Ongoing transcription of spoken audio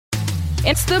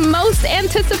It's the most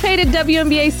anticipated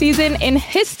WNBA season in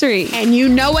history. And you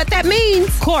know what that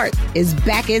means. Court is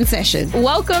back in session.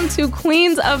 Welcome to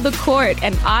Queens of the Court,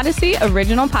 an Odyssey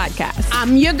original podcast.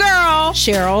 I'm your girl,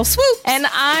 Cheryl Swoop. And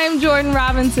I'm Jordan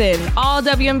Robinson. All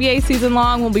WNBA season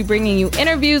long, we'll be bringing you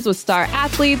interviews with star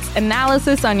athletes,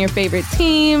 analysis on your favorite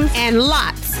teams, and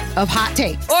lots of hot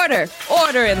takes.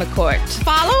 Order in the court.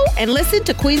 Follow and listen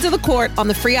to Queens of the Court on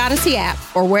the free Odyssey app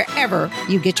or wherever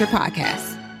you get your podcasts.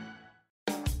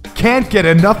 Can't get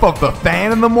enough of the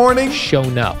fan in the morning?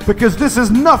 Shown up. Because this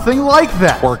is nothing like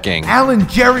that. Working. Al and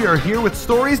Jerry are here with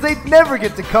stories they'd never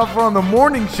get to cover on the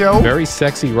morning show. Very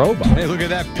sexy robot. Hey, look at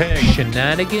that pig.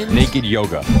 Shenanigans. Naked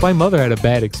yoga. My mother had a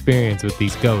bad experience with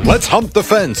these ghosts. Let's hump the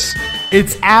fence.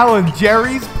 It's Al and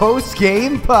Jerry's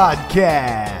post-game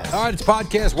podcast. All right, it's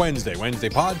Podcast Wednesday. Wednesday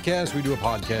podcast. We do a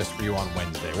podcast for you on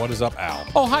Wednesday. What is up, Al?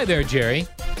 Oh, hi there, Jerry.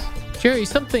 Jerry,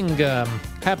 something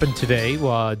happened today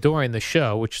during the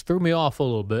show, which threw me off a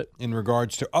little bit. In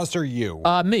regards to us or you?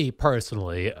 Me,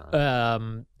 personally.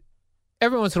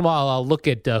 Every once in a while, I'll look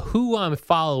at who I'm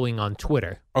following on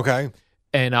Twitter. Okay.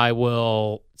 And I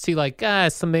will see,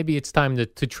 so maybe it's time to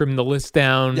trim the list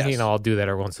down. Yes. You know, I'll do that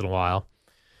every once in a while.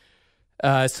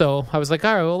 So I was like,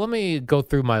 all right, well, let me go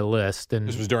through my list. And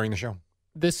This was during the show?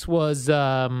 this was...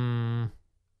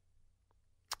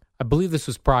 I believe this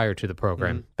was prior to the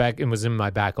program. Back, it was in my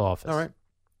back office. All right.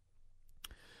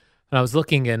 And I was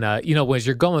looking, and as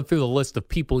you're going through the list of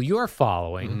people you're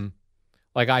following,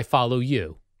 like I follow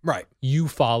you, Right. you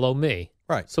follow me,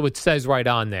 Right. so it says right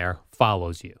on there,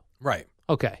 follows you. Right.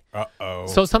 Okay. Uh-oh.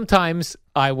 So sometimes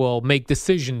I will make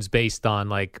decisions based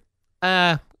on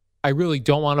I really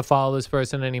don't want to follow this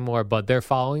person anymore, but they're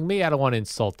following me. I don't want to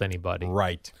insult anybody.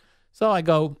 Right. So I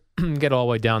go get all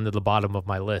the way down to the bottom of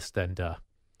my list, and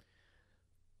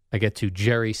I get to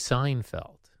Jerry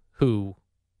Seinfeld, who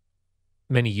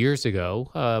many years ago,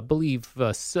 I believe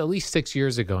at least 6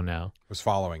 years ago now, Was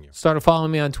following you. started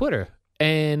following me on Twitter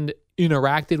and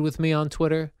interacted with me on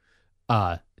Twitter,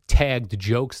 tagged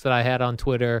jokes that I had on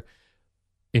Twitter,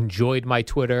 enjoyed my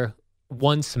Twitter,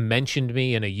 once mentioned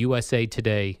me in a USA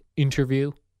Today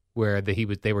interview where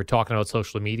they were talking about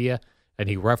social media, and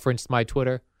he referenced my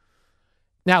Twitter.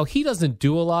 Now, he doesn't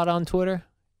do a lot on Twitter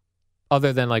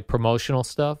other than promotional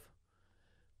stuff.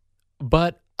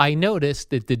 But I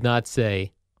noticed it did not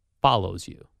say follows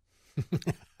you.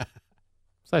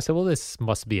 So I said, well, this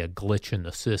must be a glitch in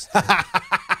the system.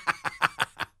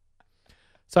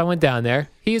 So I went down there.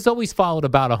 He has always followed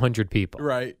about 100 people.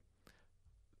 Right.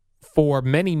 For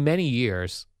many, many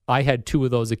years, I had two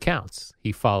of those accounts.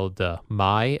 He followed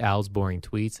Al's Boring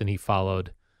Tweets, and he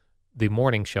followed the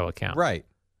morning show account. Right.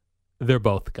 They're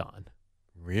both gone.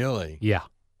 Really? Yeah.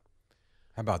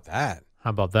 How about that?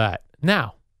 How about that?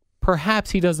 Now,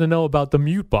 perhaps he doesn't know about the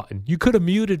mute button. You could have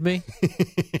muted me.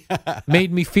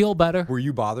 Made me feel better. Were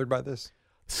you bothered by this?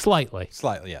 Slightly.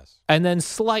 Slightly, yes. And then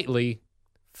slightly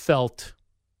felt,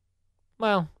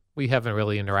 well, we haven't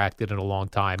really interacted in a long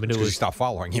time. And it Because he was, stopped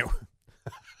following you.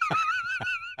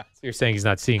 you're saying he's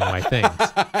not seeing my things.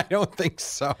 I don't think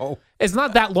so. It's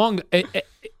not that long.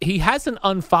 He hasn't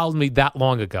unfollowed me that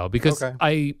long ago because Okay.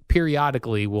 I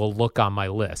periodically will look on my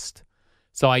list.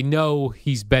 So I know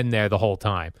he's been there the whole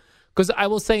time. Because I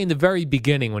will say in the very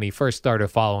beginning when he first started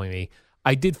following me,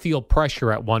 I did feel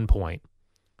pressure at one point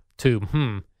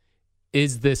to,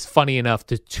 is this funny enough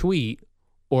to tweet,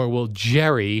 or will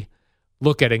Jerry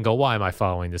look at it and go, why am I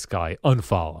following this guy?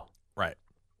 Unfollow. Right.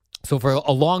 So for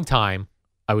a long time,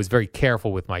 I was very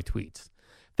careful with my tweets.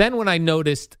 Then when I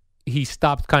noticed he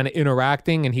stopped kind of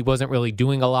interacting and he wasn't really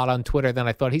doing a lot on Twitter, then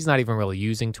I thought he's not even really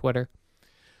using Twitter.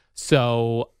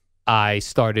 So I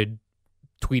started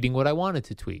tweeting what I wanted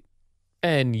to tweet.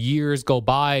 And years go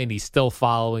by and he's still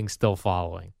following.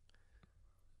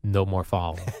 No more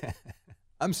following.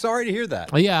 I'm sorry to hear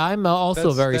that. Yeah, I'm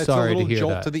also very sorry to hear That's a little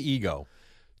jolt that. to the ego.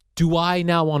 Do I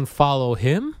now unfollow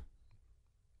him?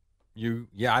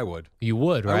 Yeah, I would. You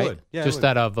would, I right? would. Yeah, I Just would.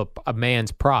 out of a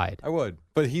man's pride. I would.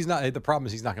 But he's not. The problem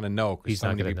is he's not going to know because He's so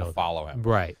not many gonna people know. follow him.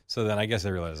 Right. So then I guess it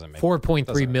really doesn't make 4.3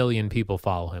 doesn't- million people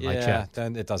follow him. I Yeah, checked.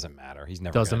 then it doesn't matter. He's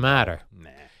never Doesn't gonna know. matter. Nah.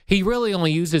 He really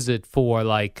only uses it for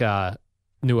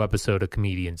new episode of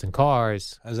Comedians in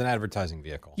Cars. As an advertising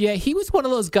vehicle. Yeah, he was one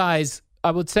of those guys, I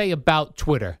would say, about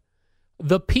Twitter.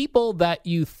 The people that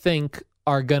you think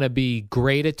are going to be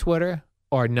great at Twitter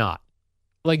are not.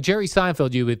 Like Jerry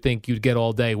Seinfeld, you would think you'd get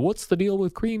all day, what's the deal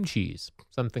with cream cheese?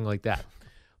 Something like that.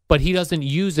 But he doesn't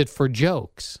use it for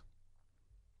jokes.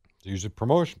 Use it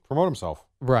promote himself.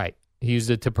 Right. He used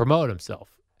it to promote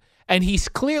himself. And he's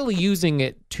clearly using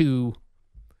it to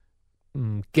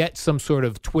get some sort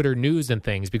of Twitter news and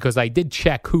things, because I did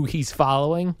check who he's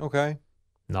following. Okay.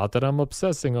 Not that I'm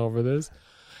obsessing over this.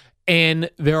 And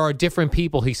there are different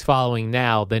people he's following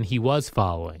now than he was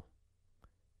following.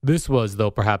 This was,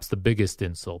 though, perhaps the biggest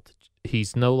insult.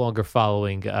 He's no longer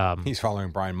following... He's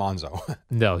following Brian Monzo.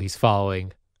 No, he's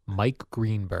following Mike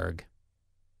Greenberg.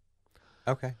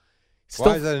 Okay. Still,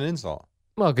 Why is that an insult?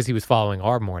 Well, because he was following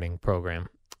our morning program.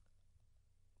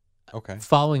 Okay.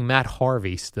 Following Matt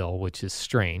Harvey still, which is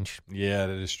strange. Yeah,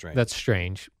 that is strange. That's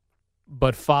strange.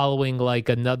 But following like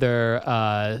another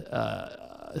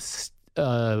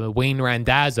Wayne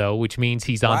Randazzo, which means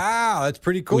he's on... Wow, that's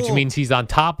pretty cool. Which means he's on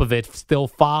top of it, still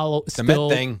follow... The Met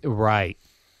thing. Right.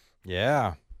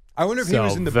 Yeah. I wonder if he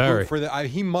was in the booth for the...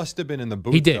 he must have been in the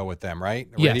booth, though, with them, right?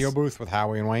 The radio booth with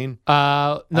Howie and Wayne? No,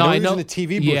 I know. know. He was in the TV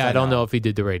booth. Yeah, I don't know if he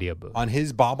did the radio booth. On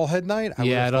his bobblehead night?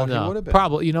 I don't know. He would have been.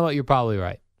 Probably. You know what? You're probably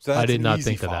right. So that's I did an not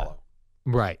easy think of follow.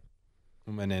 that. Right.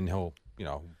 And then he'll,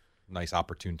 nice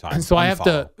opportune time. And so I have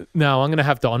to... No, I'm going to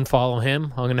have to unfollow him.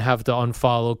 I'm going to have to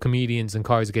unfollow Comedians and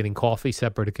Cars Getting Coffee,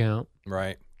 separate account.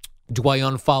 Right. Do I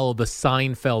unfollow the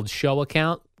Seinfeld show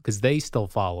account? Because they still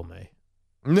follow me.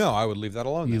 No, I would leave that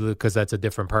alone. Because that's a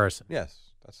different person. Yes,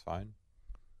 that's fine.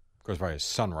 Of course, probably his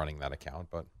son running that account,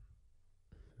 but...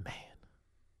 Man.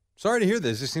 Sorry to hear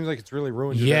this. It seems like it's really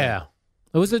ruined your Yeah. day.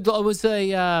 It was a It was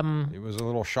a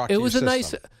little shock to it your was a system.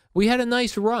 nice, we had a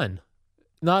nice run.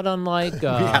 Not unlike... we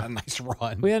had a nice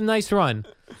run. We had a nice run.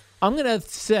 I'm going to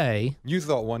say... You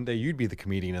thought one day you'd be the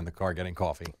comedian in the car getting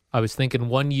coffee. I was thinking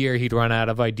one year he'd run out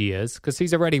of ideas because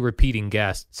he's already repeating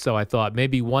guests. So I thought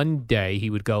maybe one day he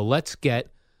would go, let's get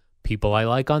people I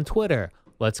like on Twitter.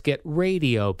 Let's get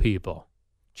radio people.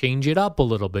 Change it up a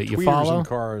little bit. You Tweeters follow? in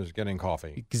cars getting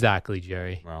coffee. Exactly,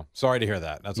 Jerry. Well, sorry to hear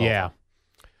that. That's yeah. awful.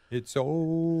 It's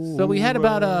over. So we had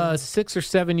about a 6 or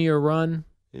 7 year run.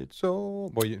 It's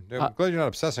over. Well, I'm glad you're not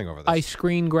obsessing over this. I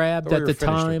screen grabbed Thought we at were the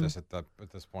finished time. with this at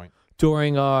this point.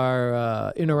 During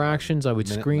our interactions, I would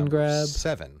Minute screen number grab.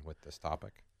 7 with this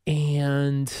topic.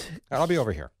 And I'll be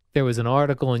over here. there was an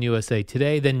article in USA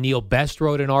Today. Then Neil Best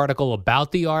wrote an article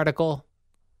about the article.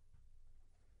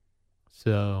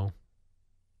 So,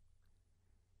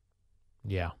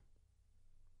 yeah.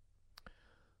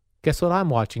 Guess what I'm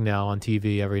watching now on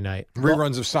TV every night?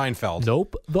 Reruns of Seinfeld.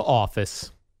 Nope. The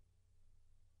Office.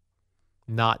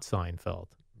 Not Seinfeld.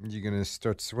 You're going to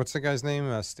start... What's the guy's name?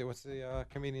 What's the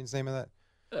comedian's name of that?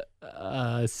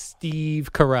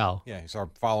 Steve Carell. Yeah, you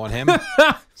start following him.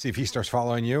 See if he starts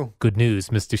following you. Good news,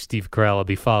 Mr. Steve Carell will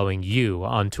be following you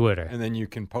on Twitter. And then you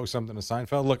can post something to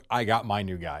Seinfeld. Look, I got my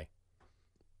new guy.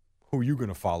 Who are you going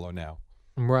to follow now?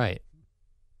 Right.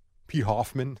 Pete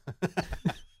Hoffman?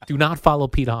 Do not follow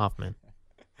Pete Hoffman.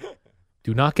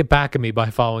 Do not get back at me by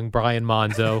following Brian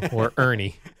Monzo or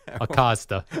Ernie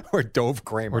Acosta Or Dove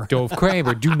Kramer. or Dove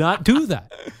Kramer. Do not do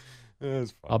that.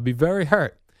 That's fine. I'll be very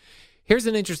hurt. Here's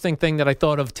an interesting thing that I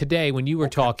thought of today when you were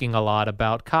talking a lot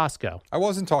about Costco. I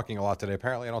wasn't talking a lot today.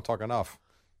 Apparently, I don't talk enough.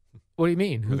 What do you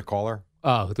mean? With the caller.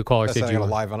 Oh, the caller That's said I you got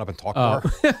to were. liven up and talk more.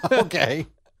 Okay.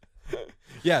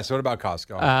 Yeah, so what about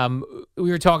Costco? We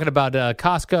were talking about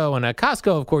Costco, and at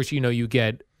Costco, of course, you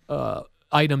get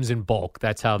items in bulk.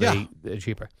 That's how they're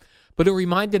cheaper. But it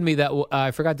reminded me that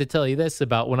I forgot to tell you this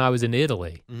about when I was in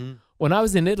Italy. Mm-hmm. When I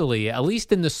was in Italy, at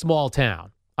least in the small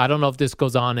town, I don't know if this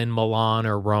goes on in Milan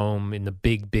or Rome, in the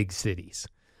big cities,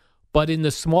 but in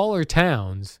the smaller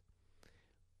towns,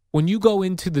 when you go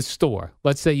into the store,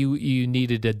 let's say you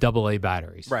needed a AA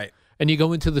batteries. Right. And you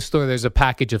go into the store, there's a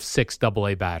package of 6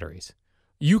 AA batteries.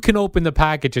 You can open the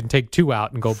package and take 2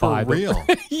 out and go buy them. real?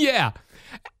 Yeah.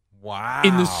 Wow.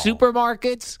 In the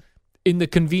supermarkets, in the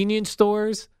convenience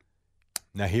stores.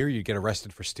 Now here you get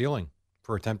arrested for stealing,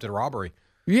 for attempted robbery.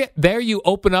 Yeah, there you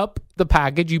open up the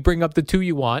package, you bring up the 2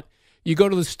 you want. You go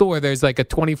to the store, there's like a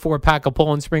 24 pack of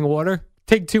Poland Spring water.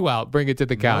 Take 2 out, bring it to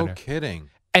the counter. No kidding.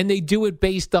 And they do it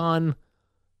based on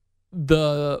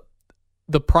the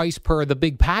price per the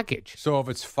big package. So if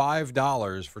it's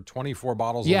 $5 for 24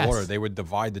 bottles Yes. of water, they would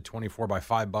divide the 24 by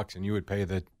 $5, and you would pay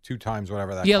the 2 times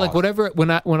whatever that. Yeah, like costs. whatever.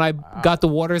 When I got the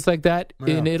waters like that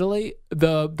in Yeah. Italy,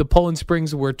 the Poland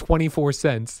Springs were 24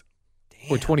 cents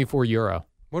or 24 euro.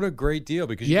 What a great deal!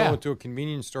 Because you Yeah. go into a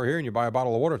convenience store here and you buy a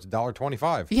bottle of water, it's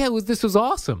 $1.25. Yeah, this was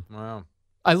awesome. Wow.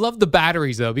 I love the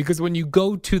batteries though, because when you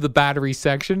go to the battery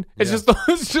section, it's Yeah. just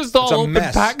all It's a open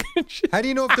mess. package. How do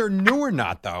you know if they're new or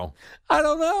not, though? I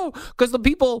don't know, because the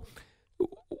people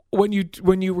when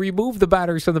you remove the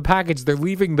batteries from the package, they're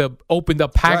leaving the opened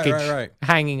up package right.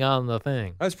 hanging on the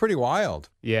thing. That's pretty wild.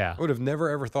 Yeah. I would have never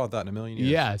ever thought that in a million years.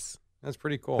 Yes, That's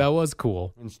pretty cool. that was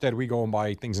cool. Instead, we go and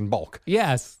buy things in bulk.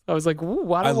 Yes, I was like, ooh,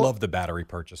 why I love the battery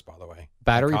purchase, by the way.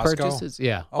 battery At Costco, purchases.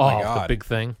 Yeah. Oh, my the God. big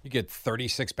thing. You get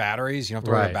 36 batteries. You don't have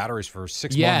to worry Right. about batteries for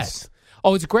 6 Yes. months.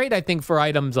 Oh, it's great, I think, for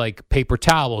items like paper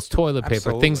towels, toilet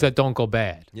paper, things that don't go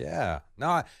bad. Yeah.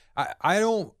 No, I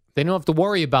don't. They don't have to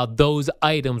worry about those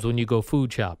items when you go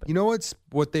food shopping. You know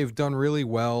what they've done really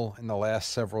well in the last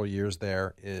several years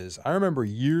there is, I remember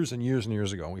years and years and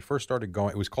years ago when we first started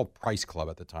going, it was called Price Club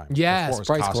at the time. Yes, before it was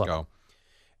Price Costco. Club.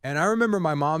 And I remember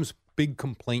my mom's big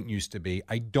complaint used to be,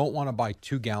 I don't want to buy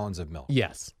 2 gallons of milk.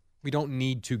 Yes. We don't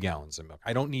need 2 gallons of milk.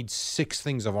 I don't need 6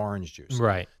 things of orange juice.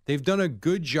 Right. They've done a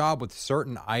good job with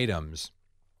certain items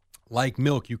like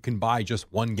milk. You can buy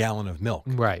just 1 gallon of milk.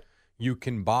 Right. You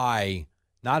can buy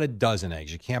not a dozen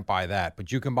eggs. You can't buy that,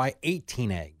 but you can buy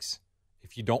 18 eggs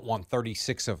if you don't want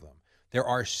 36 of them. There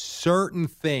are certain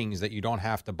things that you don't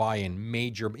have to buy in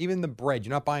major, even the bread.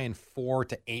 You're not buying 4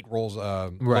 to 8 loaves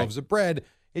of bread.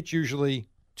 It's usually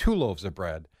 2 loaves of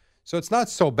bread. So it's not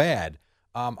so bad.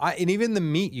 And even the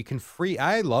meat you can free.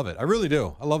 I love it. I really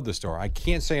do. I love the store. I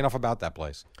can't say enough about that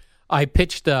place. I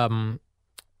pitched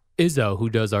Izzo, who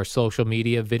does our social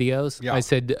media videos. Yeah. I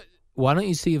said, why don't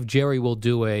you see if Jerry will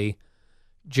do a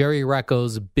Jerry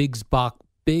Recco's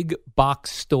big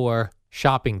box store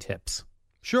shopping tips?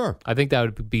 Sure. I think that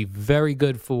would be very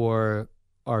good for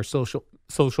our social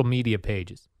media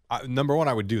pages. Number one,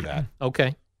 I would do that.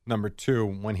 Okay. Number two,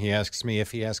 when he asks me,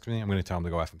 if he asks me, I'm going to tell him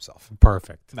to go F himself.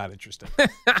 Perfect. Not interested.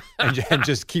 and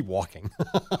just keep walking.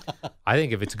 I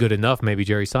think if it's good enough, maybe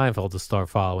Jerry Seinfeld will start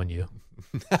following you.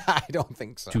 I don't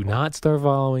think so. Do not start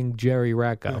following Jerry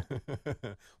Recco.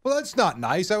 Well, that's not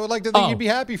nice. I would like to think you'd be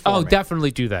happy for me. Oh,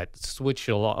 definitely do that. Switch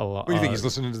a lot. What do you think? He's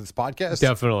listening to this podcast?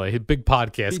 Definitely. Big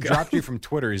podcast He guy. dropped you from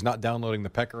Twitter. He's not downloading the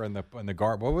pecker and the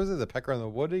garb. What was it? The pecker and the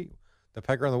woody? The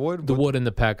pecker and the wood? The wood and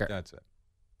the pecker. That's it.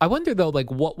 I wonder, though,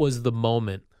 like, what was the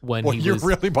moment when he you're was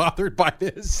really bothered by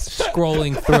this?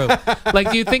 Scrolling through. Like,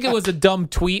 do you think it was a dumb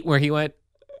tweet where he went,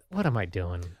 what am I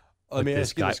doing? Let me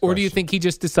ask you this Or do you think he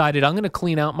just decided, I'm going to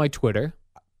clean out my Twitter?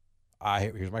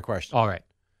 Here's my question. All right.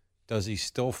 Does he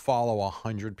still follow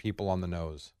 100 people on the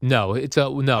nose? No,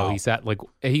 he's at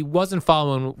he wasn't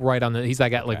following right on he's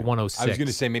like at like 106. I was going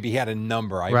to say maybe he had a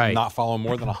number. Right. Not follow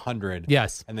more than 100.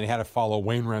 Yes. And then he had to follow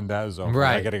Wayne Randazzo.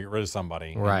 Right. I got to get rid of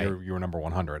somebody. Right. You were number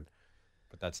 100.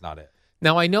 But that's not it.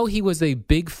 Now, I know he was a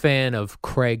big fan of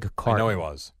Craig Carton. I know he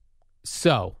was.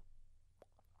 So,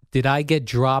 did I get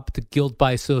dropped guilt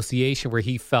by association where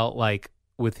he felt like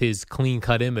with his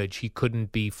clean-cut image, he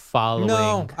couldn't be following?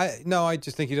 No, I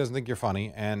just think he doesn't think you're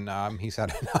funny, and he's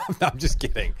had enough. No, I'm just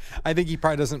kidding. I think he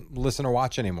probably doesn't listen or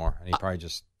watch anymore, and he probably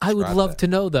just. I would love to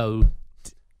know though.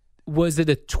 Was it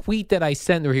a tweet that I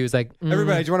sent where he was like,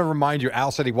 Everybody, I just want to remind you,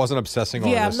 Al said he wasn't obsessing over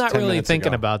this. Yeah, I'm not really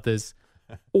thinking about this.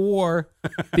 Or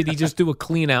did he just do a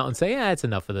clean out and say, it's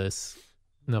enough of this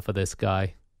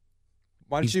guy?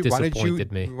 Why don't you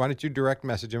direct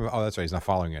message him? Oh, that's right. He's not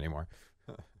following you anymore.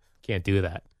 Can't do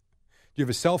that. Do you have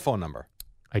a cell phone number?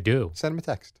 I do. Send him a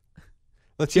text.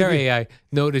 Let's Jerry, I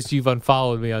noticed you've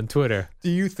unfollowed me on Twitter.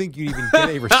 Do you think you'd even get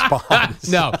a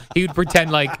response? No, he would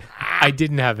pretend like I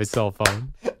didn't have his cell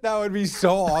phone. That would be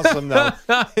so awesome, though,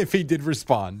 if he did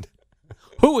respond.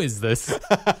 Who is this?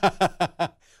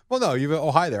 Well,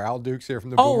 no, hi there. Al Dukes here from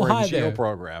the Boomer and Geo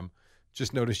program.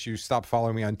 Just noticed you stopped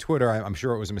following me on Twitter. I'm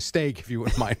sure it was a mistake. If you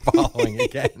wouldn't mind following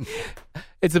again.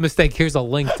 It's a mistake. Here's a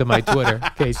link to my Twitter in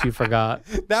case you forgot.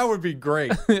 That would be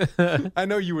great. I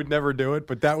know you would never do it,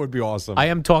 but that would be awesome. I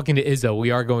am talking to Izzo.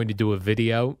 We are going to do a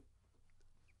video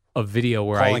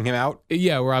where calling him out?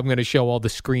 Yeah, where I'm going to show all the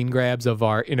screen grabs of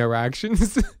our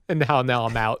interactions and how now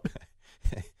I'm out.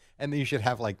 And then you should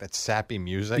have like that sappy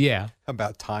music. Yeah.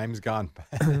 About times gone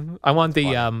by. I want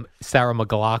the Sarah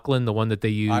McLachlan, the one that they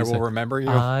use. I will remember you.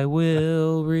 I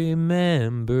will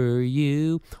remember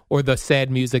you. Or the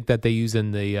sad music that they use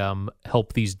in the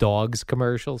Help These Dogs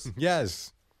commercials.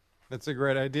 Yes. That's a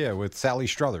great idea with Sally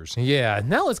Struthers. Yeah.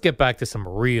 Now let's get back to some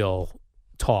real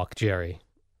talk, Jerry.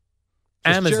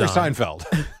 Just Amazon. Jerry Seinfeld.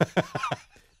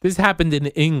 This happened in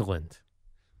England.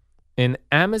 An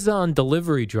Amazon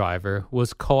delivery driver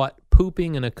was caught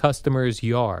pooping in a customer's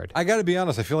yard. I got to be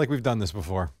honest. I feel like we've done this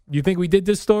before. You think we did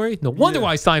this story? No wonder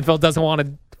why Seinfeld doesn't want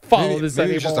to follow this anymore.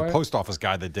 Maybe it's just a post office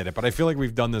guy that did it, but I feel like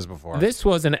we've done this before. This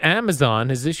was an Amazon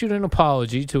has issued an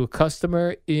apology to a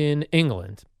customer in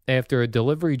England after a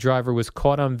delivery driver was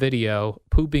caught on video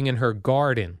pooping in her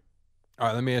garden. All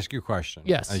right, let me ask you a question.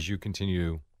 Yes. As you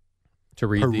continue to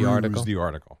read the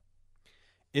article.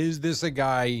 Is this a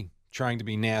guy trying to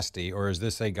be nasty, or is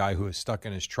this a guy who is stuck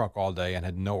in his truck all day and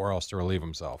had nowhere else to relieve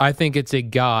himself? I think it's a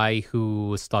guy who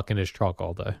was stuck in his truck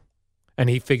all day. And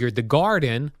he figured the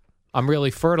garden, I'm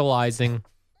really fertilizing.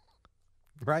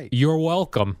 Right. You're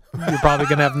welcome. You're probably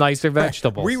going to have nicer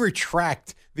vegetables. We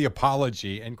retract the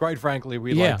apology, and quite frankly,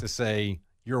 we'd like to say,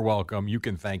 you're welcome. You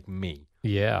can thank me.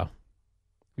 Yeah.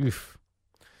 Oof.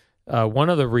 One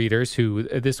of the readers who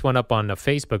this went up on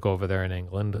Facebook over there in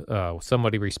England,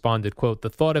 somebody responded, quote, "The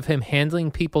thought of him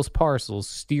handling people's parcels,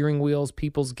 steering wheels,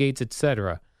 people's gates,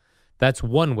 etc. That's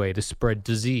one way to spread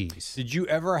disease." Did you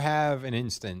ever have an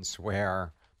instance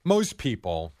where most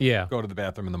people go to the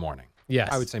bathroom in the morning? Yes.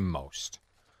 I would say most.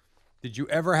 Did you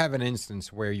ever have an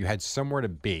instance where you had somewhere to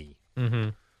be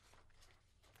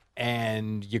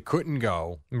and you couldn't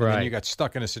go, and then you got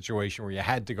stuck in a situation where you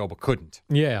had to go but couldn't?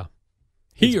 Yeah.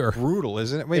 It's brutal,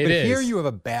 isn't it? Wait, but here you have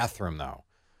a bathroom, though.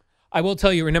 I will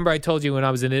tell you, remember I told you when I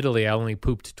was in Italy, I only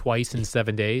pooped twice in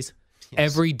 7 days?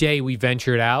 Yes. Every day we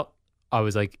ventured out, I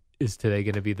was like, is today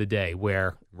going to be the day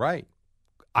where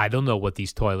I don't know what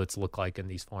these toilets look like in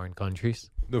these foreign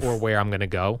countries or where I'm going to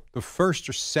go? The first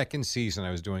or second season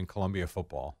I was doing Columbia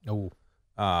football,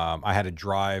 I had to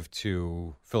drive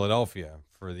to Philadelphia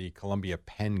for the Columbia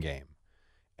Penn game.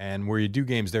 And where you do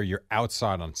games there, you're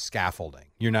outside on scaffolding.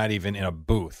 You're not even in a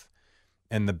booth.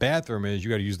 And the bathroom is, you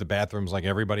got to use the bathrooms like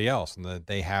everybody else. And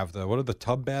they have what are the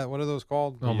tub bath? What are those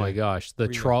called? Oh, my gosh. The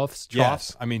troughs?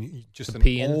 Yes. I mean, just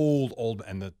an old,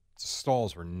 and the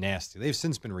stalls were nasty. They've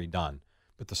since been redone,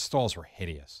 but the stalls were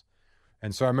hideous.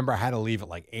 And so I remember I had to leave at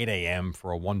like 8 a.m.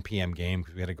 for a 1 p.m. game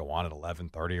because we had to go on at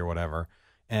 11:30 or whatever.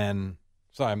 And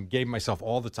so I gave myself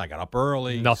all the time. I got up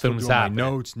early. Nothing was happening. My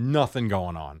notes, nothing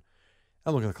going on. I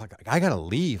look at the clock. I gotta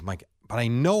leave. But I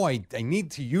know I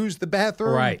need to use the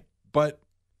bathroom. Right. But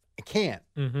I can't.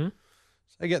 Mm-hmm.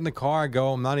 So I get in the car. I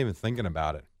go. I'm not even thinking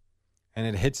about it, and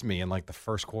it hits me in like the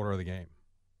first quarter of the game.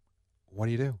 What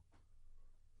do?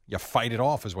 You fight it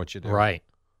off, is what you do. Right.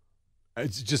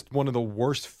 It's just one of the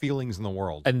worst feelings in the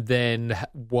world. And then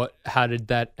How did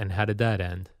that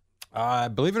end?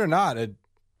 Believe it or not, it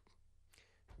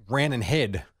ran and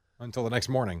hid until the next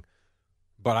morning.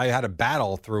 But I had a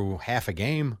battle through half a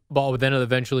game. But then it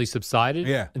eventually subsided?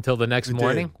 Yeah. Until the next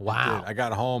morning? Did. Wow. I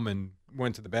got home and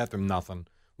went to the bathroom, nothing.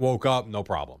 Woke up, no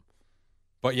problem.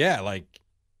 But yeah,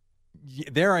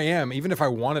 there I am. Even if I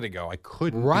wanted to go, I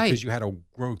couldn't. Right. Because you had to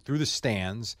go through the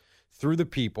stands, through the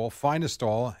people, find a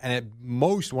stall, and at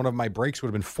most, one of my breaks would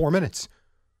have been 4 minutes.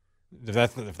 If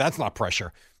that's not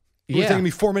pressure. It was taking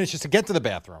me 4 minutes just to get to the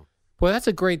bathroom. Well, that's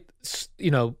a great,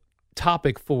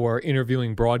 topic for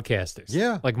interviewing broadcasters.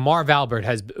 Yeah. Like Marv Albert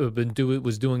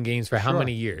was doing games for how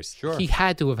many years? Sure. He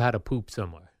had to have had a poop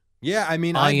somewhere. Yeah, I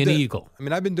mean, Iron Eagle. I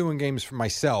mean, I've been doing games for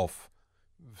myself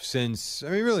since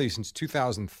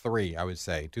 2003, I would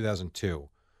say, 2002.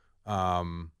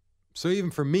 So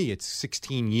even for me, it's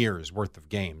 16 years worth of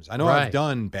games. I know I've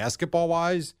done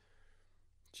basketball-wise,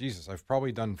 Jesus, I've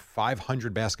probably done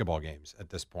 500 basketball games at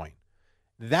this point.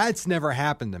 That's never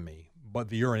happened to me, but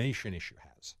the urination issue has.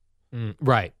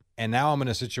 Right. And now I'm in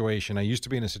a situation, I used to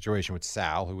be in a situation with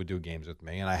Sal, who would do games with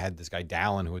me, and I had this guy,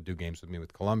 Dallin, who would do games with me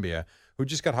with Columbia, who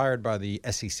just got hired by the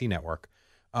SEC network,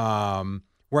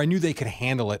 where I knew they could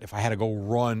handle it if I had to go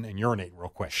run and urinate real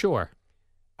quick. Sure.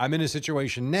 I'm in a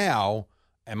situation now,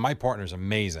 and my partner's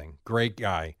amazing, great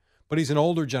guy, but he's an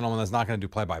older gentleman that's not going to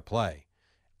do play-by-play.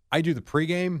 I do the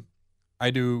pregame, I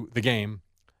do the game,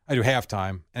 I do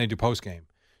halftime, and I do postgame.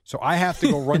 So I have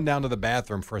to go run down to the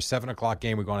bathroom for a 7 o'clock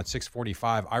game. We go on at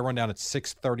 6:45. I run down at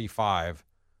 6:35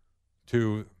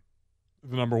 to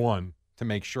the number one to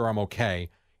make sure I'm okay.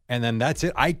 And then that's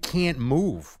it. I can't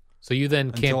move. So you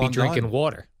then can't be drinking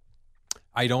water.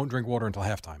 I don't drink water until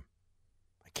halftime.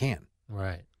 I can't.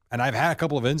 Right. And I've had a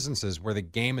couple of instances where the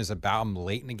game is I'm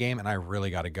late in the game and I really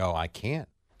got to go. I can't.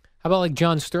 How about like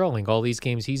John Sterling, all these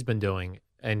games he's been doing,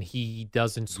 and he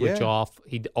doesn't switch off.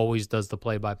 He always does the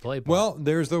play-by-play part. Well,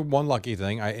 there's the one lucky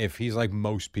thing. If he's like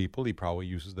most people, he probably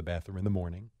uses the bathroom in the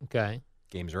morning. Okay.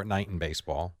 Games are at night in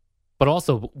baseball. But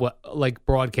also, like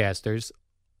broadcasters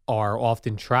are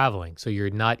often traveling, so you're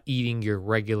not eating your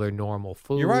regular normal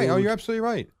food. You're right. Oh, you're absolutely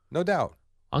right. No doubt.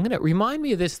 I'm going to remind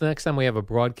me of this the next time we have a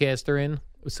broadcaster in,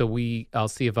 so I'll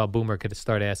see if Al Boomer could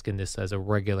start asking this as a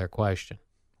regular question.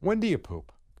 When do you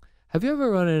poop? Have you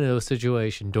ever run into a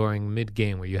situation during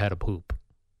mid-game where you had a poop?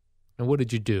 And what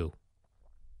did you do?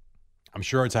 I'm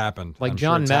sure it's happened. Like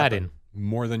John Madden.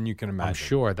 More than you can imagine. I'm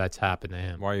sure that's happened to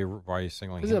him. Why are you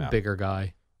singling He's him a out? bigger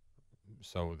guy.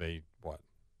 So they, what?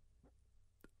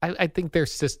 I think their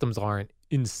systems aren't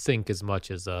in sync as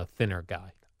much as a thinner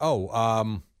guy.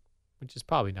 Oh, which is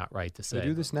probably not right to say. Do we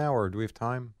do this now, or do we have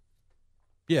time?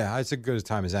 Yeah, it's as good a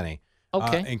time as any.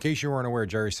 Okay. In case you weren't aware,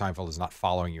 Jerry Seinfeld is not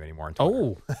following you anymore on Twitter.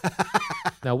 Oh.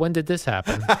 Now, when did this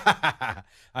happen?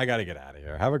 I got to get out of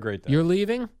here. Have a great day. You're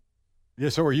leaving? Yeah,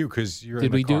 so are you, because you're in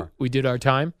the car. We did our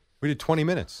time? We did 20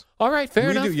 minutes. All right,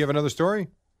 fair enough. You have another story?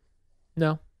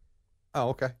 No. Oh,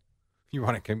 okay. You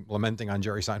want to keep lamenting on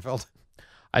Jerry Seinfeld?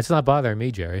 It's not bothering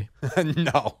me, Jerry.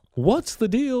 No. What's the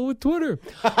deal with Twitter?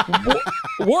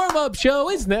 Warm-up show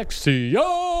is next. See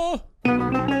ya.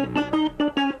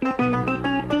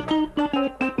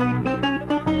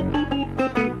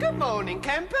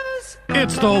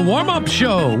 It's the warm-up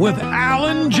show with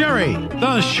Alan Jerry,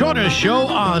 the shortest show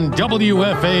on There we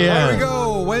WFAN.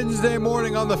 go. Wednesday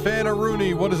morning on the Fan of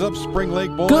Rooney. What is up, Spring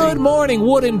Lake boy? Good morning,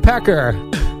 Woodpecker.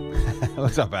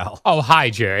 What's up, Al? Oh, hi,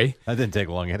 Jerry. That didn't take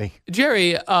long, Eddie.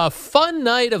 Jerry, a fun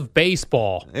night of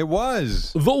baseball. It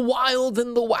was. The wild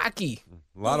and the wacky.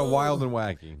 A lot of wild and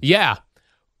wacky. Yeah.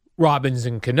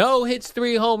 Robinson Cano hits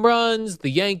 3 home runs. The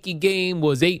Yankee game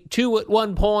was 8-2 at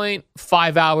one point.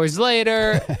 5 hours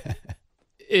later,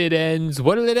 it ends.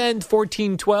 What did it end?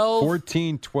 14-12?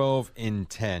 14-12 in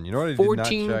 10. You know what I did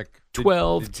 14, not check?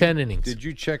 12, 10 innings. Did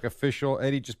you check official,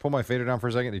 Eddie, just pull my fader down for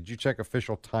a second. Did you check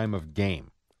official time of game?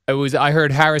 I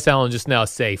heard Harris Allen just now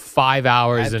say 5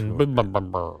 hours Had and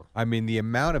to I mean, the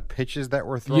amount of pitches that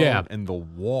were thrown Yeah. and the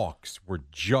walks were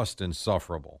just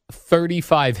insufferable.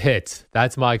 35 hits.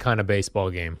 That's my kind of baseball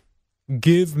game.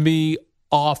 Give me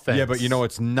offense. Yeah, but you know,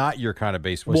 it's not your kind of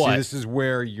baseball. What? See, this is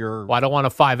where you're, Well, I don't want a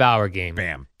 5-hour game.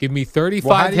 bam. Give me 35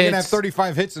 Well, how do you hits. gonna have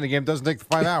 35 hits in a game? It doesn't take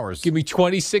 5 hours. Give me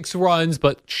 26 runs,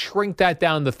 but shrink that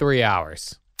down to 3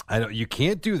 hours. I don't. You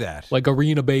can't do that. Like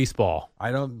arena baseball.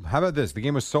 I don't. How about this? The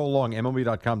game was so long,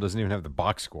 MLB.com doesn't even have the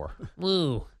box score.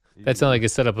 Woo. That sounds like a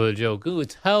setup of a joke. Ooh,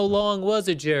 it's how long was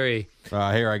it, Jerry?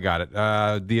 Here, I got it.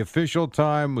 The official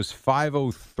time was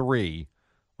 5:03.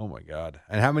 Oh my God!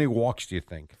 And how many walks do you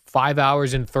think 5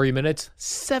 hours and 3 minutes?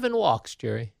 7 walks,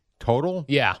 Jerry. total?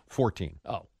 Yeah. 14.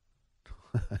 Oh,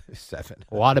 7.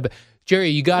 a lot of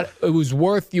Jerry, it was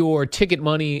worth your ticket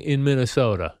money in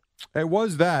Minnesota. It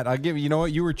was that. I give you. You know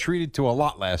what? You were treated to a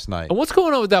lot last night. And what's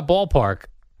going on with that ballpark?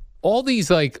 All these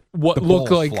what The look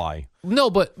balls like fly. No,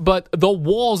 but the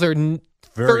walls are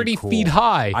 30 cool. feet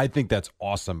high. I think that's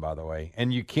awesome, by the way.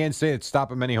 And you can't say it's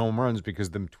stopping many home runs because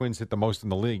the Twins hit the most in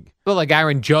the league. But like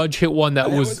Aaron Judge hit one that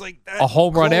It was was like that a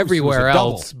home run close. It was everywhere a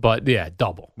double. else, but yeah,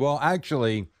 double. Well,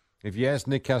 actually, if you ask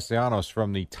Nick Castellanos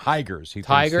from the Tigers, he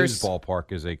Tigers? thinks his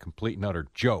ballpark is a complete and utter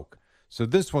joke. So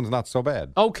this one's not so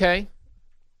bad. Okay.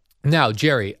 Now,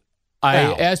 Jerry, I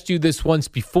Now. asked you this once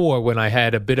before when I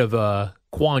had a bit of a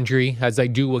quandary, as I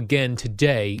do again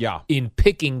today, Yeah. in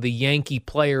picking the Yankee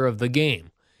player of the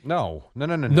game. No.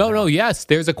 No, yes,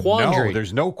 there's a quandary. No,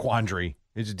 there's no quandary.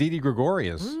 It's Didi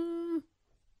Gregorius.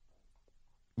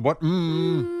 What?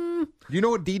 You know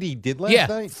what Didi did last yeah,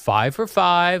 night? 5 for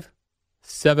 5,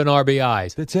 7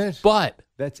 RBIs. That's it. But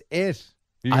That's it.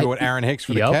 You go with Aaron Hicks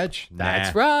for the Yep, catch?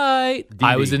 That's Nah. right.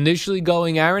 I was Didi. initially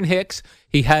going Aaron Hicks.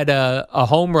 He had a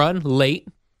home run late.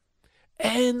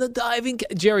 And the diving,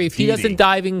 Jerry, if he Didi. doesn't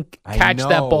diving I catch know,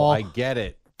 that ball, I get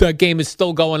it. the game is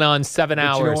still going on 7 But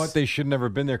hours. you know what? They should never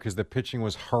been there because the pitching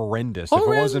was horrendous. If it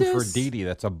wasn't for Horrendous. Didi,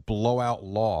 that's a blowout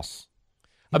loss.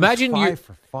 He Imagine was you- 5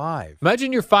 for 5.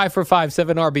 Imagine you're 5 for 5,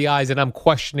 7 RBIs, and I'm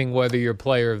questioning whether you're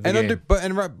player of the game.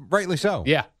 Rightly so.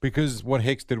 Yeah. Because what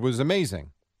Hicks did was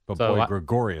amazing. But So boy, I-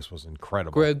 Gregorius was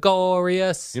incredible.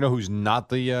 Gregorius You know who's not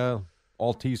the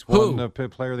Altice Who? one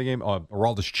player of the game?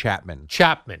 Aroldis Chapman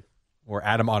Chapman. or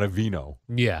Adam Ottavino.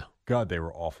 Yeah, God, they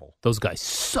were awful. those guys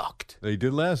sucked. They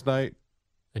did last night.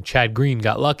 And Chad Green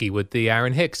got lucky with the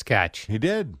Aaron Hicks catch. He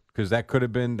did because that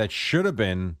should have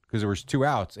been because there was 2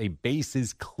 outs, a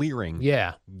bases clearing,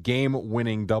 Yeah.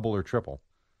 game-winning double or triple.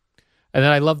 And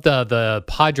then I love the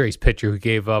Padres pitcher who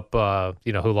gave up,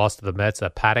 who lost to the Mets,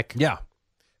 Paddock. Yeah,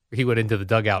 He went into the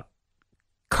dugout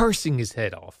cursing his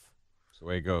head off. that's the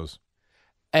way it goes.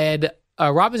 And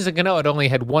Robinson Cano had only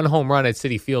had 1 home run at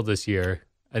Citi Field this year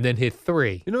and then hit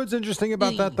 3. You know what's interesting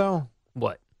about that though?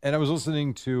 What? And I was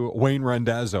listening to Wayne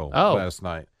Randazzo Oh. last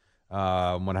night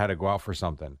when I had to go out for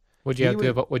something. What'd you He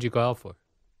What'd you go out for?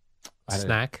 I had-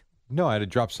 Snack? No, I had to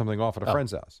drop something off at a Oh.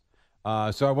 friend's house.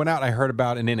 So I went out and I heard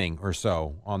about an inning or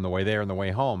so on the way there and the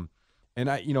way home. And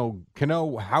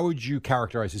Cano, how would you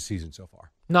characterize his season so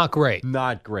far? Not great.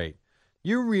 Not great.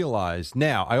 You realize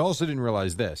now, I also didn't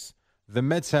realize this. The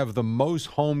Mets have the most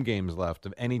home games left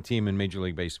of any team in Major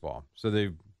League Baseball. So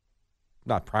they've,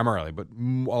 not primarily, but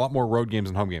a lot more road games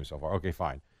than home games so far. Okay,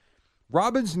 fine.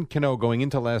 Robinson Cano going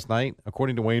into last night,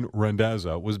 according to Wayne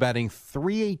Randazzo, was batting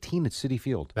 .318 at Citi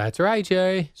Field. That's right,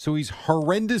 Jerry. So he's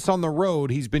horrendous on the road.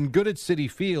 He's been good at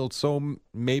Citi Field, so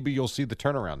maybe you'll see the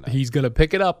turnaround now. He's going to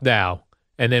pick it up now.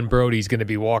 And then Brody's going to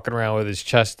be walking around with his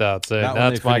chest out saying, Not when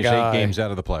that's they my finish guy. 8 games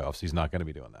out of the playoffs. He's not going to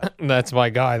be doing that. That's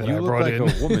my guy that You I look brought like in.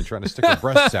 a woman trying to stick her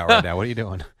breasts out right now. What are you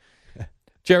doing?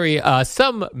 Jerry,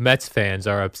 some Mets fans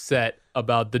are upset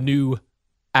about the new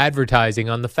advertising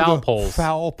on the foul poles.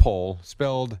 Foul pole,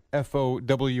 spelled Fowl.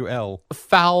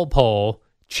 Foul pole.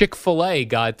 Chick-fil-A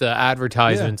got the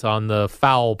advertisements on the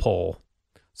foul pole.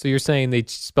 So you're saying they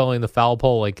spelling the foul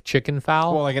pole like chicken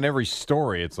fowl? Well, like in every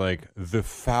story, it's like the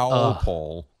foul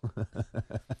pole.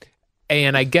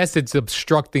 And I guess it's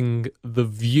obstructing the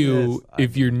view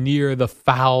if you're near the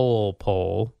foul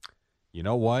pole. You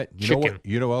know what? Chicken.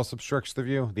 You know what else obstructs the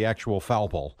view? The actual foul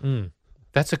pole.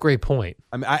 That's a great point.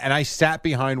 I mean, I sat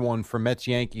behind one for Mets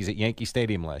Yankees at Yankee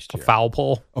Stadium last year. Foul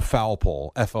pole? A foul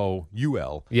pole, Foul.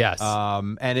 Yes.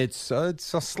 And it's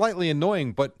slightly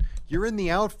annoying, but you're in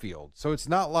the outfield, so it's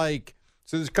not like.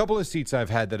 So there's a couple of seats I've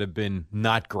had that have been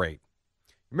not great.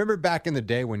 Remember back in the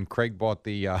day when Craig bought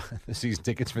the season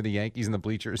tickets for the Yankees in the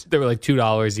bleachers? They were like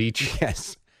 $2 each.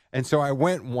 Yes. And so I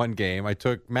went one game. I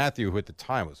took Matthew, who at the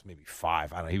time was maybe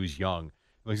 5. I don't know. He was young.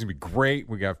 It was going to be great.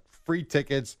 We got free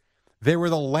tickets. They were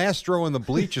the last row in the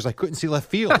bleachers. I couldn't see left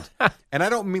field. And I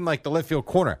don't mean like the left field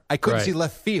corner. I couldn't see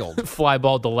left field. Fly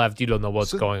ball to left. You don't know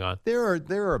what's going on. There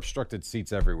are obstructed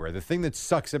seats everywhere. The thing that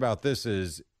sucks about this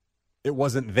is it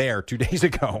wasn't there 2 days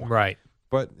ago. Right.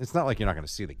 But it's not like you're not going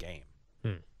to see the game.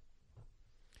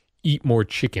 Eat more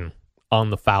chicken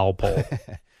on the foul pole.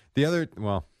 The other,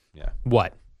 well, yeah.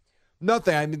 What?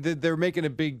 Nothing. I mean, they're making a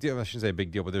big deal. I shouldn't say a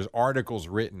big deal, but there's articles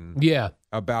written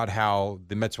about how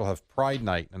the Mets will have Pride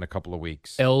Night in a couple of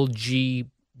weeks.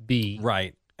 LGB.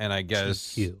 Right. And I guess.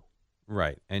 GQ.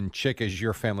 Right. And Chick, as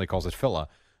your family calls it, Filla.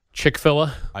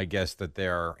 Chick-fil-A? I guess that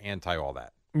they're anti all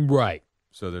that. Right.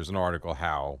 So there's an article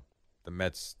how the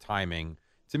Mets timing,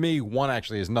 to me, one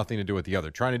actually has nothing to do with the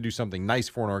other. Trying to do something nice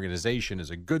for an organization is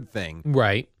a good thing.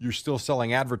 Right. You're still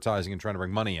selling advertising and trying to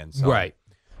bring money in. So Right.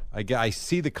 I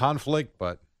see the conflict,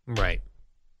 but Right.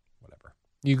 whatever.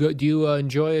 Do you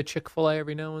enjoy a Chick-fil-A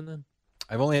every now and then?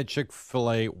 I've only had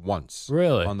Chick-fil-A once.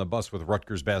 Really? On the bus with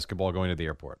Rutgers basketball going to the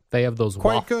airport. They have those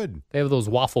Quite good. They have those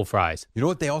waffle fries. You know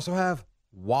what they also have?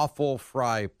 Waffle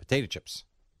fry potato chips.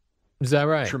 Is that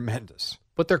right? Tremendous.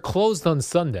 But they're closed on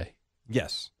Sunday,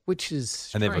 Yes. which is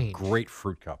strange. And they have a great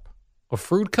fruit cup. A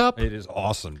fruit cup? It is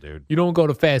awesome, dude. You don't go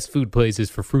to fast food places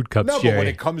for fruit cups, No, Jerry. but when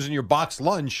it comes in your box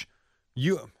lunch,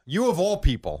 you of all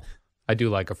people, I do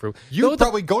like a fruit. you would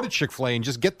probably go to Chick-fil-A and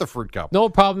just get the fruit cup. No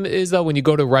problem is though when you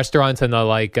go to restaurants and they're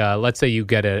like, let's say you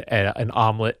get an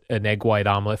omelet, an egg white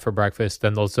omelet for breakfast,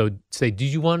 then they'll also say, "Do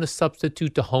you want to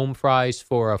substitute the home fries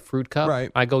for a fruit cup?"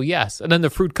 Right. I go, "Yes," and then the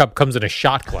fruit cup comes in a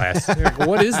shot glass. You're like,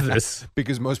 what is this?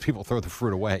 Because most people throw the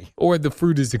fruit away. Or the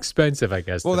fruit is expensive, I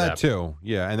guess. Well, to that them. too.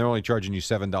 Yeah, and they're only charging you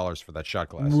 $7 for that shot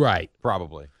glass. Right.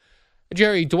 Probably.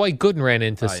 Jerry, Dwight Gooden ran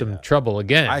into some trouble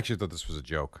again. I actually thought this was a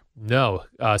joke. No,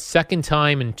 second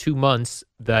time in 2 months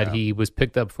that he was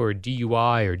picked up for a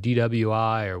DUI or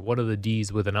DWI or one of the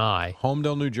D's with an I.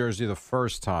 Homedale, New Jersey, the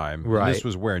first time. And Right. this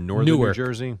was where? Northern Newark. New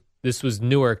Jersey? This was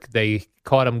Newark. They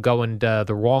caught him going the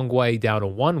wrong way down a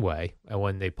one-way, and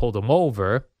when they pulled him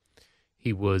over,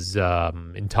 he was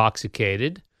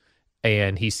intoxicated,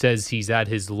 and he says he's at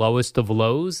his lowest of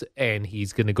lows, and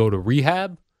he's going to go to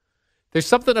rehab. There's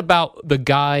something about the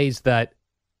guys that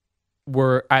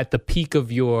were at the peak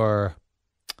of your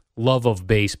love of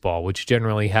baseball, which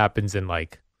generally happens in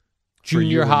like For you junior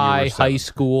when you were high, 7. high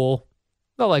school.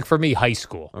 No, like for me, high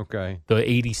school. Okay. The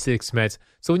 86 Mets.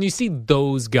 So when you see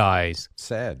those guys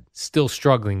Sad. still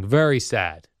struggling, very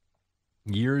sad.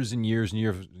 Years and years and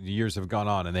years have gone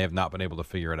on, and they have not been able to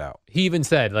figure it out. He even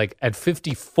said, like, at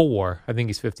 54, I think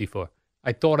he's 54,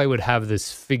 I thought I would have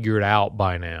this figured out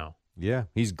by now. Yeah,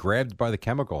 he's grabbed by the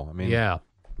chemical. I mean, Yeah.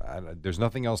 there's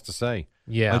nothing else to say.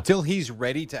 Yeah. Until he's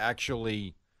ready to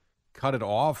actually cut it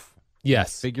off,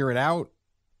 Yes. figure it out,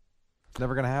 it's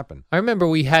never going to happen. I remember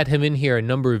we had him in here a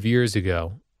number of years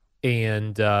ago,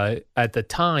 and at the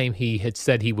time he had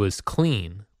said he was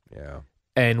clean. Yeah.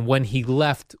 And when he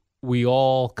left, we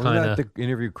all kind Wasn't of... that the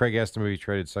interview Craig asked him if he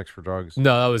traded sex for drugs?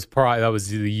 No, that was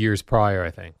the years prior,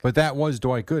 I think. But that was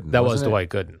Dwight Gooden. That was wasn't it? Dwight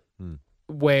Gooden. Hmm.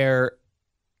 Where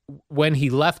when he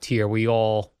left here, we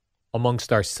all,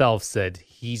 amongst ourselves, said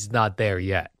he's not there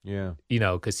yet. Yeah. You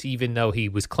know, because even though he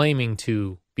was claiming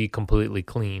to be completely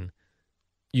clean,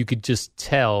 you could just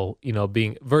tell, you know,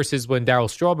 being versus when Darryl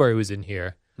Strawberry was in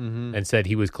here and said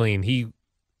he was clean, he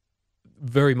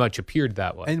very much appeared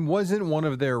that way. And wasn't one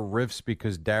of their riffs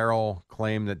because Darryl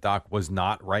claimed that Doc was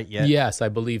not right yet? Yes, I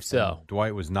believe so. And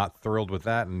Dwight was not thrilled with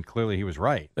that, and clearly he was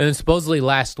right. And then supposedly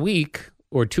last week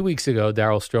or 2 weeks ago,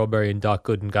 Darryl Strawberry and Doc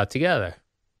Gooden got together.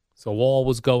 So all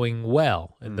was going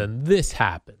well. And then this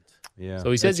happened. Yeah.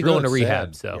 So he says It's he's going to really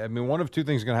rehab. sad. So Yeah, I mean, one of two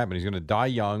things is going to happen. He's going to die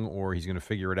young, or he's going to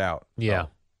figure it out. yeah. So,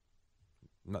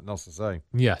 nothing else to say,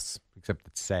 Yes. except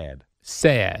it's sad.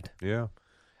 Sad. Yeah.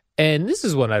 And this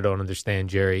is what I don't understand,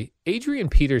 Jerry. Adrian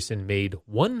Peterson made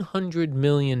 $100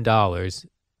 million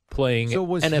playing So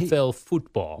was NFL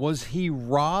football. Was he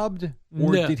robbed,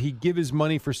 or No. did he give his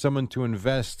money for someone to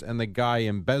invest and the guy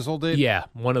embezzled it? Yeah,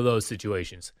 one of those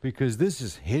situations. Because this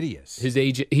is hideous. His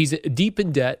agent, he's deep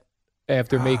in debt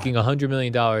after making $100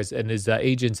 million, and his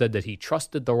agent said that he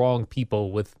trusted the wrong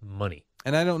people with money.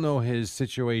 And I don't know his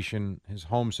situation, his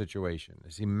home situation.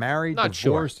 Is he married, Not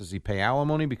sure. divorced? Does he pay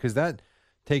alimony? Because that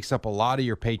takes up a lot of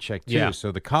your paycheck too. Yeah.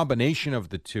 So the combination of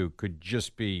the two could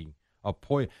just be a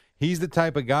point. He's the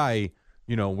type of guy,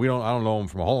 I don't know him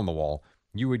from a hole in the wall.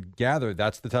 You would gather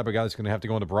that's the type of guy that's going to have to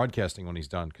go into broadcasting when he's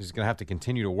done, because he's going to have to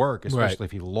continue to work, especially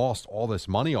if he lost all this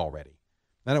money already.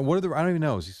 And I don't even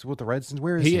know. Is he still with the Redskins?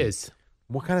 Where is he? He is.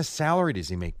 What kind of salary does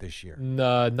he make this year?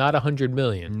 Not $100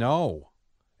 million. No.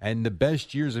 And the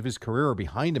best years of his career are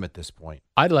behind him at this point.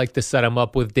 I'd like to set him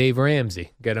up with Dave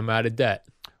Ramsey, get him out of debt.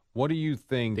 What do you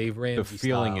think Dave the Ramsey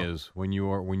feeling style. is when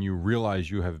you realize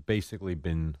you have basically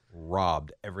been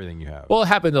robbed everything you have? Well, it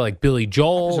happened to like Billy Happens to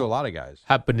a Joel, lot of guys.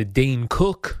 happened to Dane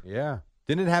Cook, Yeah.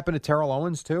 Didn't it happen to Terrell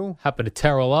Owens too? happened to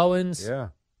Terrell Owens. Yeah.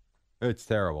 It's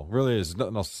terrible. Really is. There's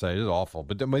nothing else to say. It's awful.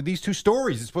 But these two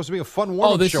stories, it's supposed to be a fun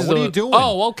warm-up show. What are you doing?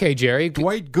 Oh, okay, Jerry.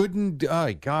 Dwight Gooden.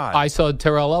 Oh, God. I saw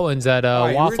Terrell Owens at All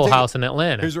right, we're Waffle gonna take- House in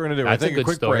Atlanta. Here's what we're going to do. That's We're going to take a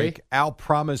quick story. break. Al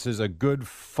promises a good,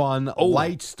 fun, Oh,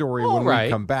 light story all when right. we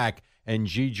come back. And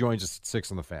G joins us at 6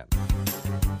 on the Fan.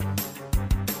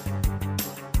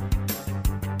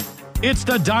 It's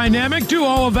the dynamic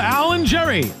duo of Al and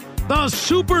Jerry, the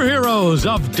superheroes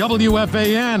of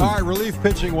WFAN. All right, relief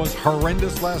pitching was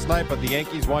horrendous last night, but the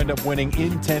Yankees wind up winning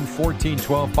in 10, 14,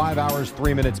 12, 5 hours,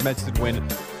 3 minutes. Mets did win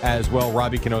as well.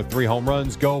 Robbie Cano, 3 home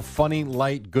runs. Go funny,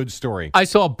 light, good story. I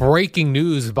saw breaking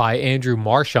news by Andrew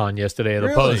Marchand yesterday at the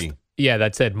Really? Post. Yeah,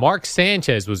 that said Mark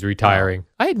Sanchez was retiring.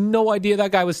 I had no idea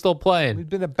that guy was still playing. He's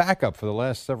been a backup for the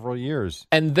last several years.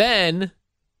 And then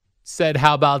said,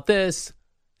 how about this?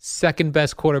 Second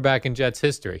best quarterback in Jets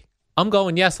history. I'm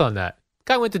going yes on that.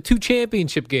 Guy went to 2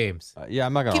 championship games. Yeah,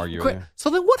 I'm not going to Give argue credit- with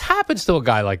So then what happens to a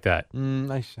guy like that? you.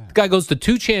 Nice. The guy goes to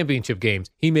 2 championship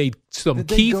games. He made some Did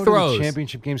they key go throws. to the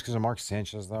championship games because of Mark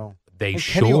Sanchez, though? They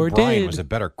Kenny sure O'Brien did. was a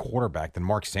better quarterback than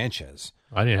Mark Sanchez.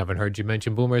 I haven't heard you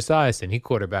mention Boomer Esiason. He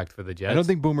quarterbacked for the Jets. I don't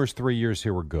think Boomer's 3 years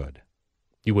here were good.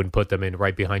 You wouldn't put them in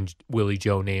right behind Willie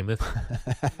Joe Namath.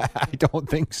 I don't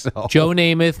think so. Joe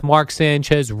Namath, Mark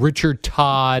Sanchez, Richard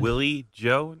Todd. Willie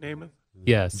Joe Namath?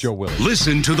 Yes. Joe Willis.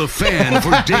 Listen to The Fan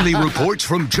for daily reports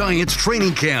from Giants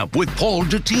training camp with Paul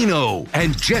Dottino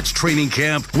and Jets training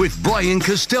camp with Brian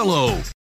Costello.